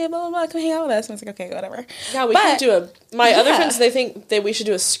watching it, blah blah blah. Come hang out with us." And I was like, "Okay, whatever." Yeah, we can do My other friends, they think that we should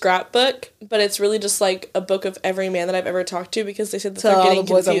do a scrapbook, but it's really just like a book of every man that I've ever talked to because they said that they're all getting the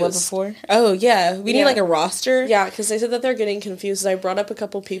boys confused. I've before. Oh yeah, we need like a roster. Yeah, because they said that they're getting confused. I brought up a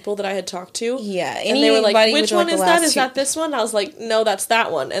couple people that I had talked to. Yeah, and they were like, "Which one is that? Is that this one?" I was like, "No, that's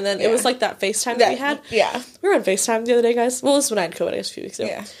that one." And then it was like that FaceTime that we had. Yeah, we were on FaceTime the other day, guys. Well, this is when I had COVID, I guess, a few weeks ago.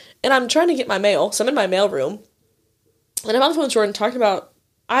 Yeah, and I'm trying to get my mail, so I'm in my mail room, and I'm on the phone with Jordan talking about,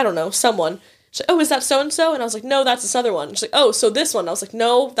 I don't know, someone. She's like, "Oh, is that so-and-so?" And I was like, "No, that's this other one." She's like, "Oh, so this one." I was like,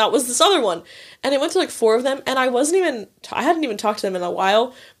 "No, that was this other one." And it went to like 4 of them, and I hadn't even talked to them in a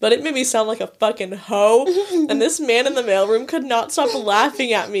while, but it made me sound like a fucking hoe. And this man in the mailroom could not stop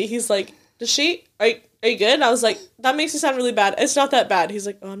laughing at me. He's like, are you good? And I was like, "That makes you sound really bad." "It's not that bad." He's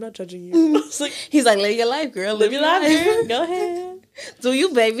like, "Oh, I'm not judging you." I was like, he's like, "Live your life, girl. Live your life, girl. Go ahead. Do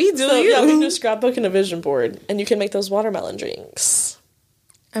you, baby. Do you." Yeah, we can do a scrapbook and a vision board, and you can make those watermelon drinks.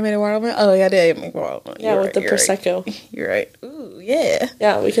 I made a watermelon. Oh yeah, I did make watermelon. Yeah, with the Prosecco. Right. You're right. Ooh, yeah.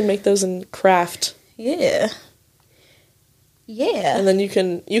 Yeah, we can make those in craft. Yeah. Yeah. And then you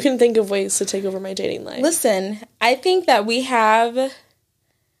can think of ways to take over my dating life. Listen, I think that we have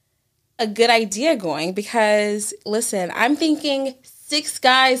a good idea going because, listen, I'm thinking 6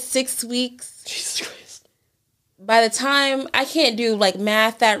 guys, 6 weeks. Jesus Christ. By the time, I can't do like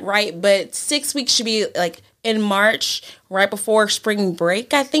math that right, but 6 weeks should be like in March, right before spring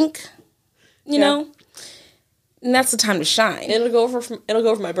break, I think. You know? And that's the time to shine. And it'll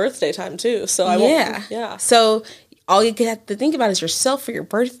go over my birthday time too, so I won't. Yeah. So all you have to think about is yourself for your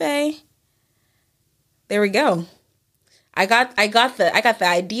birthday. There we go. I got the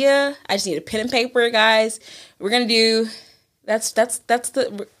idea. I just need a pen and paper, guys. We're gonna do that's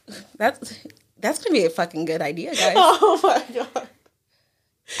gonna be a fucking good idea, guys. Oh my God.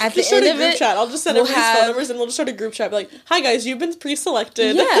 At the end of it, chat. I'll just send everybody's phone numbers and we'll just start a group chat. Be like, "Hi guys, you've been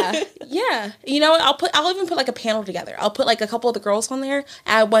pre-selected." Yeah, yeah. You know what? I'll even put like a panel together. I'll put like a couple of the girls on there.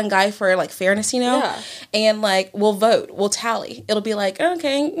 Add one guy for like fairness, you know. Yeah. And like we'll vote. We'll tally. It'll be like,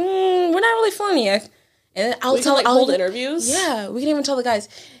 okay, we're not really feeling you. And then I'll hold interviews. Yeah, we can even tell the guys,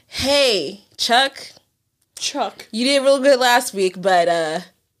 "Hey, Chuck, you did real good last week, but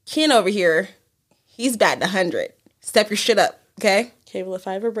Ken over here, he's batting 100. Step your shit up, okay?" Okay, well, if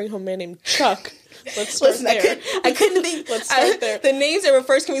I ever bring home a man named Chuck, let's start there. I couldn't think. Let's start there. The names that were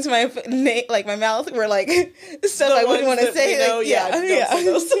first coming to my mouth were like stuff I wouldn't want to say. Know, yeah.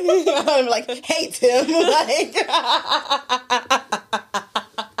 I'm like, "Hey, Tim." Like,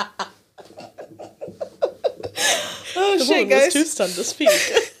 oh the shit, woman guys! Was too stunned to speak.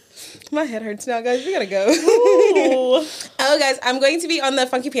 My head hurts now, guys. We gotta go. Oh, guys, I'm going to be on the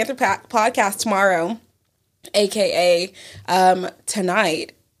Funky Panther podcast tomorrow. AKA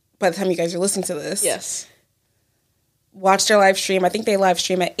tonight, by the time you guys are listening to this. Yes. Watch their live stream. I think they live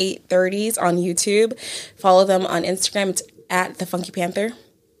stream at 8:30 on YouTube. Follow them on Instagram. It's at the Funky Panther.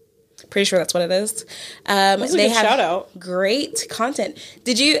 Pretty sure that's what it is. That's they a good have shout out. Great content.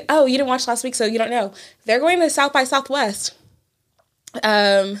 You didn't watch last week, so you don't know. They're going to South by Southwest.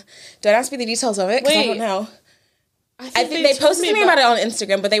 Don't ask me the details of it because I don't know. I think they posted something about it on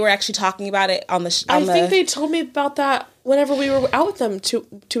Instagram, but they were actually talking about it on the. I think they told me about that whenever we were out with them two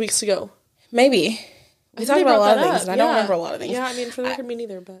weeks ago. Maybe we talked about a lot of things, and I don't remember a lot of things. Yeah, I mean, for the record, me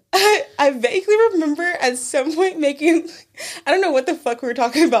neither. But I vaguely remember at some point making. I don't know what the fuck we were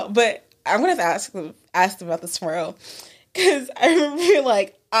talking about, but I'm gonna have to ask them about this tomorrow because I remember being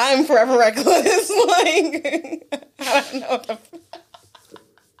like, "I'm forever reckless." Like, I don't know.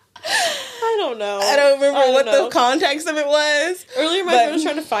 I don't know. I don't remember what the context of it was. Earlier, my friend was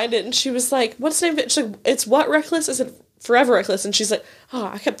trying to find it, and she was like, "What's the name of it?" She's like, "It's what reckless? Is it forever reckless?" And she's like, "Oh,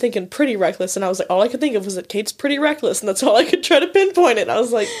 I kept thinking pretty reckless," and I was like, all I could think of was that Kate's pretty reckless, and that's all I could try to pinpoint it. And I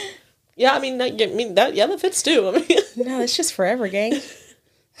was like, "Yeah, I mean, that fits too." I mean, no, it's just forever, gang.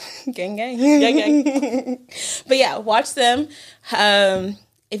 Gang, gang. Gang, gang. But yeah, watch them.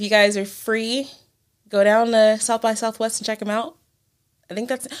 If you guys are free, go down to South by Southwest and check them out. I think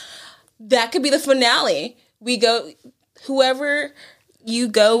that could be the finale. We go, whoever you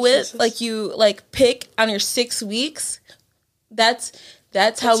go with, Jesus. Like you pick on your 6 weeks. That's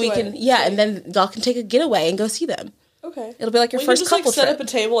how we can, and then y'all can take a getaway and go see them. Okay. It'll be like your first couple trip. Set up a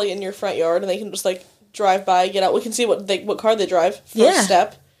table in your front yard and they can just drive by, get out. We can see what car they drive. First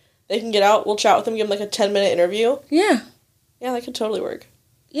step. They can get out. We'll chat with them. Give them a 10-minute interview. Yeah. Yeah, that could totally work.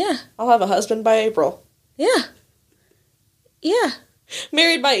 Yeah. I'll have a husband by April. Yeah. Yeah.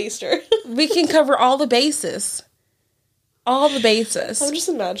 Married by Easter. We can cover all the bases. All the bases. I'm just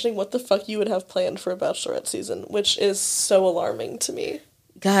imagining what the fuck you would have planned for a Bachelorette season, which is so alarming to me.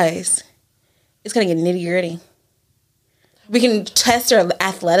 Guys, it's gonna get nitty gritty. We can test their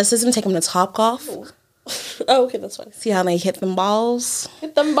athleticism, take them to Topgolf. Oh, okay, that's fine. See how they hit them balls.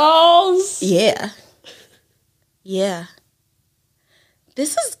 Hit them balls. Yeah. Yeah.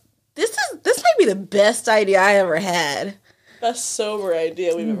 This might be the best idea I ever had. Best sober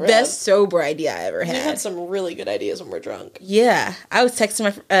idea we've ever had. Best sober idea I ever had. We've had some really good ideas when we're drunk. Yeah. I was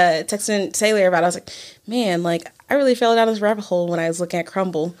texting Taylor about it. I was like, man, I really fell down this rabbit hole when I was looking at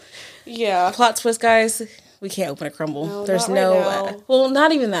Crumble. Yeah. Plot twist, guys. We can't open a Crumble. No, There's not well,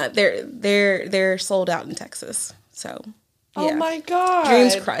 not even that. They're sold out in Texas. So, yeah. Oh my god.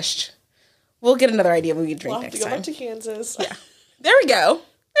 Dreams crushed. We'll get another idea when we drink next time. We'll have to go back to Kansas. Yeah. There we go.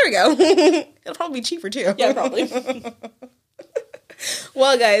 It'll probably be cheaper too. Yeah, probably.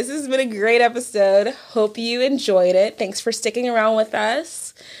 Well, guys, this has been a great episode. Hope you enjoyed it. Thanks for sticking around with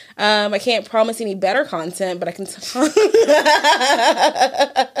us. I can't promise any better content, but I can...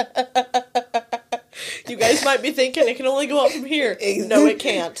 You guys might be thinking it can only go up from here. No, it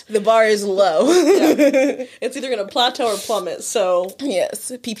can't. The bar is low. Yeah. It's either going to plateau or plummet, so...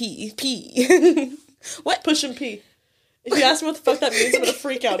 Yes, P. What? Push and P. If you ask me what the fuck that means, I'm going to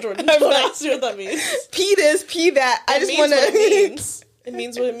freak out, Jordan. Don't ask me what that means. P this, P that. I just want to... It means. It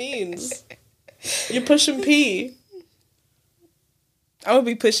means what it means. You push and pee. I'm going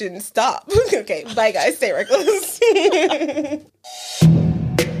to be pushing stop. Okay, bye guys. Stay reckless.